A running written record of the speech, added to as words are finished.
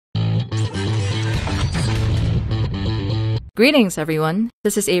Greetings, everyone.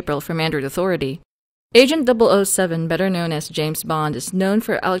 This is April from Android Authority. Agent 007, better known as James Bond, is known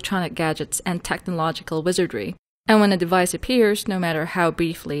for electronic gadgets and technological wizardry. And when a device appears, no matter how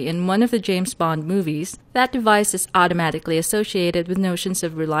briefly, in one of the James Bond movies, that device is automatically associated with notions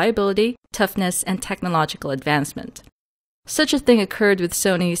of reliability, toughness, and technological advancement. Such a thing occurred with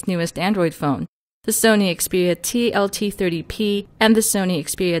Sony's newest Android phone, the Sony Xperia T LT30p and the Sony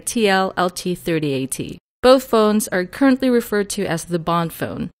Xperia TL LT30at. Both phones are currently referred to as the Bond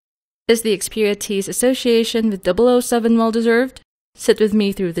phone. Is the Xperia T's association with 007 well-deserved? Sit with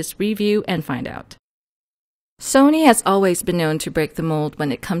me through this review and find out. Sony has always been known to break the mold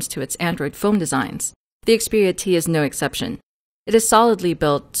when it comes to its Android phone designs. The Xperia T is no exception. It is solidly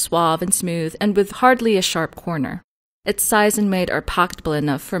built, suave and smooth, and with hardly a sharp corner. Its size and weight are pocketable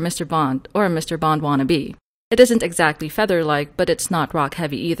enough for Mr. Bond or a Mr. Bond wannabe. It isn't exactly feather-like, but it's not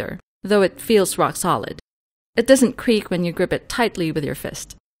rock-heavy either, though it feels rock-solid. It doesn't creak when you grip it tightly with your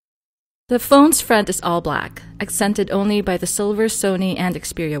fist. The phone's front is all black, accented only by the silver Sony and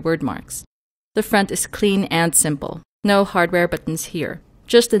Xperia wordmarks. The front is clean and simple. No hardware buttons here.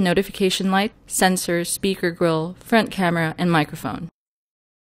 Just a notification light, sensor, speaker grill, front camera, and microphone.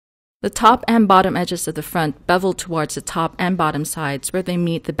 The top and bottom edges of the front bevel towards the top and bottom sides where they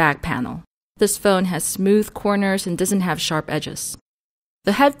meet the back panel. This phone has smooth corners and doesn't have sharp edges.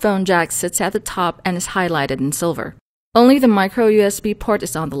 The headphone jack sits at the top and is highlighted in silver. Only the micro USB port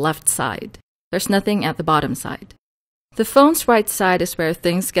is on the left side. There's nothing at the bottom side. The phone's right side is where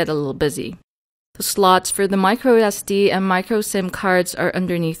things get a little busy. The slots for the micro SD and micro SIM cards are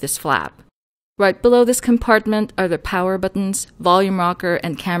underneath this flap. Right below this compartment are the power buttons, volume rocker,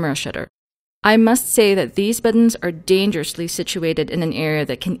 and camera shutter. I must say that these buttons are dangerously situated in an area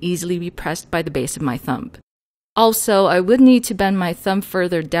that can easily be pressed by the base of my thumb. Also, I would need to bend my thumb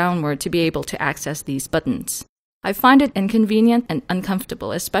further downward to be able to access these buttons. I find it inconvenient and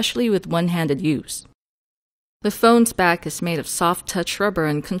uncomfortable, especially with one-handed use. The phone's back is made of soft touch rubber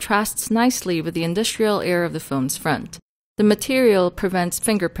and contrasts nicely with the industrial air of the phone's front. The material prevents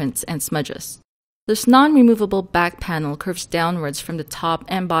fingerprints and smudges. This non-removable back panel curves downwards from the top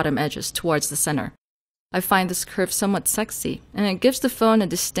and bottom edges towards the center. I find this curve somewhat sexy, and it gives the phone a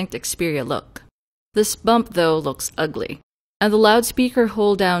distinct Xperia look. This bump, though, looks ugly, and the loudspeaker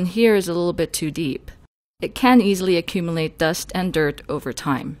hole down here is a little bit too deep. It can easily accumulate dust and dirt over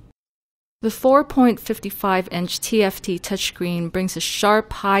time. The 4.55-inch TFT touchscreen brings a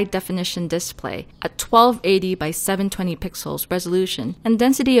sharp, high-definition display at 1280 by 720 pixels resolution and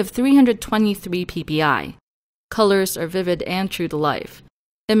density of 323 ppi. Colors are vivid and true to life.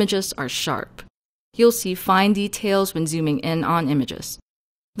 Images are sharp. You'll see fine details when zooming in on images,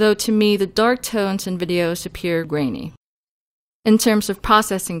 though to me the dark tones in videos appear grainy. In terms of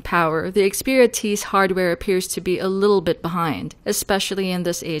processing power, the Xperia T's hardware appears to be a little bit behind, especially in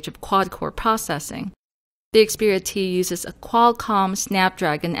this age of quad-core processing. The Xperia T uses a Qualcomm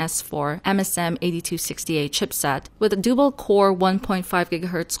Snapdragon S4 MSM8268 chipset with a dual-core 1.5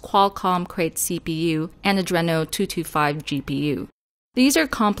 GHz Qualcomm Crate CPU and Adreno 225 GPU. These are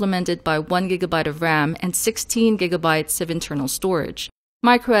complemented by 1 GB of RAM and 16 GB of internal storage.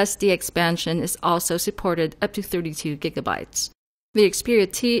 MicroSD expansion is also supported up to 32 GB. The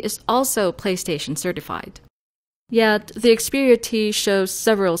Xperia T is also PlayStation certified. Yet, the Xperia T shows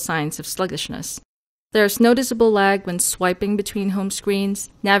several signs of sluggishness. There's noticeable lag when swiping between home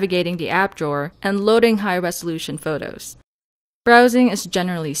screens, navigating the app drawer, and loading high-resolution photos. Browsing is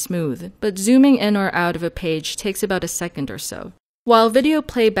generally smooth, but zooming in or out of a page takes about a second or so. While video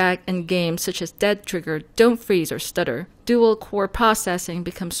playback and games such as Dead Trigger don't freeze or stutter, dual-core processing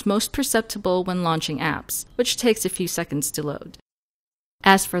becomes most perceptible when launching apps, which takes a few seconds to load.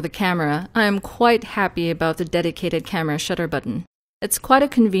 As for the camera, I am quite happy about the dedicated camera shutter button. It's quite a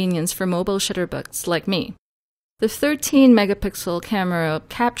convenience for mobile shutterbugs like me. The 13-megapixel camera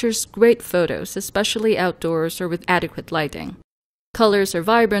captures great photos, especially outdoors or with adequate lighting. Colors are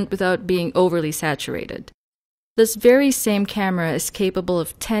vibrant without being overly saturated. This very same camera is capable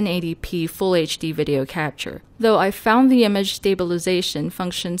of 1080p Full HD video capture, though I found the image stabilization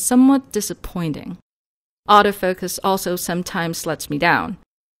function somewhat disappointing. Autofocus also sometimes lets me down.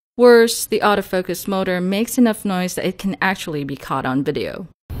 Worse, the autofocus motor makes enough noise that it can actually be caught on video.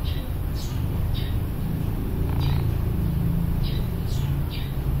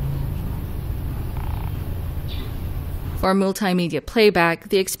 For multimedia playback,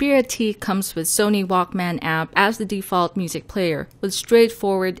 the Xperia T comes with Sony Walkman app as the default music player, with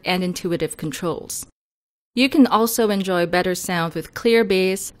straightforward and intuitive controls. You can also enjoy better sound with clear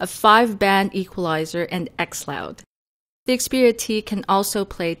bass, a 5-band equalizer, and X-Loud. The Xperia T can also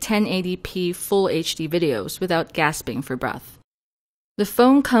play 1080p Full HD videos without gasping for breath. The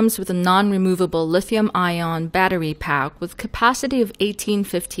phone comes with a non-removable lithium-ion battery pack with capacity of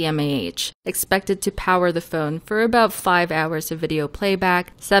 1850 mAh, expected to power the phone for about 5 hours of video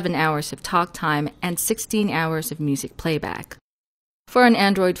playback, 7 hours of talk time, and 16 hours of music playback. For an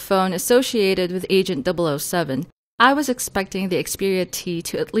Android phone associated with Agent 007, I was expecting the Xperia T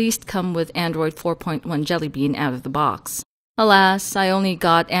to at least come with Android 4.1 Jelly Bean out of the box. Alas, I only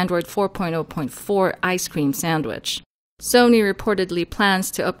got Android 4.0.4 Ice Cream Sandwich. Sony reportedly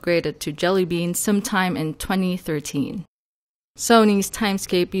plans to upgrade it to Jelly Bean sometime in 2013. Sony's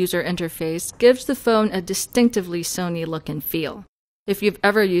Timescape user interface gives the phone a distinctively Sony look and feel. If you've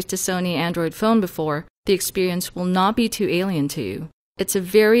ever used a Sony Android phone before, the experience will not be too alien to you. It's a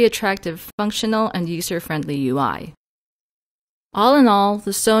very attractive, functional, and user-friendly UI. All in all,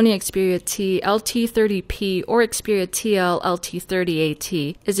 the Sony Xperia T LT30p or Xperia TL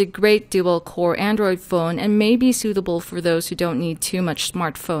LT30at is a great dual-core Android phone and may be suitable for those who don't need too much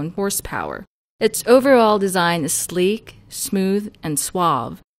smartphone horsepower. Its overall design is sleek, smooth, and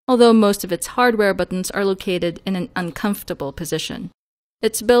suave, although most of its hardware buttons are located in an uncomfortable position.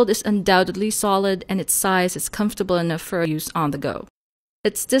 Its build is undoubtedly solid and its size is comfortable enough for use on the go.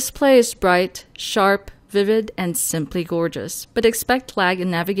 Its display is bright, sharp, vivid, and simply gorgeous, but expect lag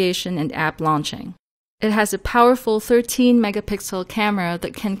in navigation and app launching. It has a powerful 13-megapixel camera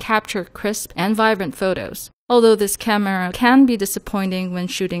that can capture crisp and vibrant photos, although this camera can be disappointing when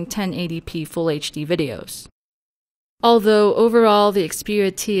shooting 1080p Full HD videos. Although overall the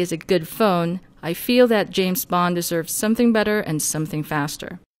Xperia T is a good phone, I feel that James Bond deserves something better and something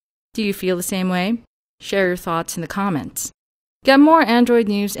faster. Do you feel the same way? Share your thoughts in the comments. Get more Android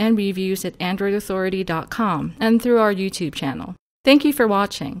news and reviews at AndroidAuthority.com and through our YouTube channel. Thank you for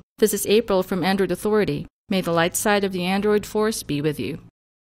watching. This is April from Android Authority. May the light side of the Android Force be with you.